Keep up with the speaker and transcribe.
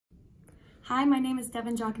Hi, my name is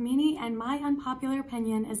Devin Giacomini, and my unpopular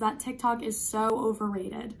opinion is that TikTok is so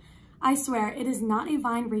overrated. I swear, it is not a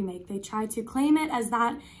Vine remake. They try to claim it as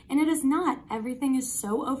that, and it is not. Everything is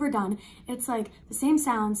so overdone. It's like the same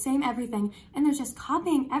sound, same everything, and they're just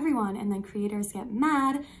copying everyone, and then creators get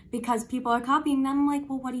mad because people are copying them. I'm like,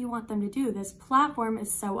 well, what do you want them to do? This platform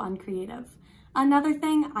is so uncreative. Another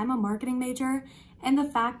thing, I'm a marketing major, and the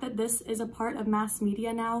fact that this is a part of mass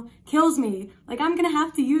media now kills me. Like, I'm gonna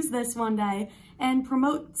have to use this one day and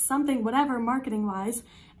promote something, whatever, marketing-wise,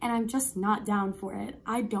 and I'm just not down for it.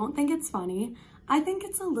 I don't think it's funny. I think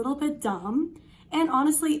it's a little bit dumb. And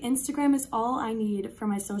honestly, Instagram is all I need for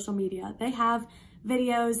my social media. They have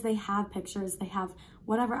videos, they have pictures, they have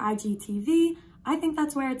whatever IGTV. I think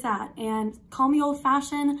that's where it's at. And call me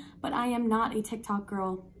old-fashioned, but I am not a TikTok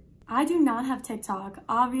girl. I do not have TikTok.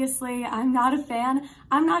 Obviously, I'm not a fan.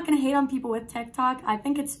 I'm not gonna hate on people with TikTok. I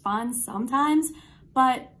think it's fun sometimes,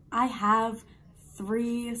 but I have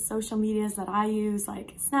 3 social medias that I use,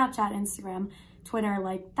 like Snapchat, Instagram, Twitter.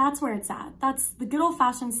 Like, that's where it's at. That's the good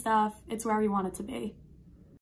old-fashioned stuff. It's where we want it to be.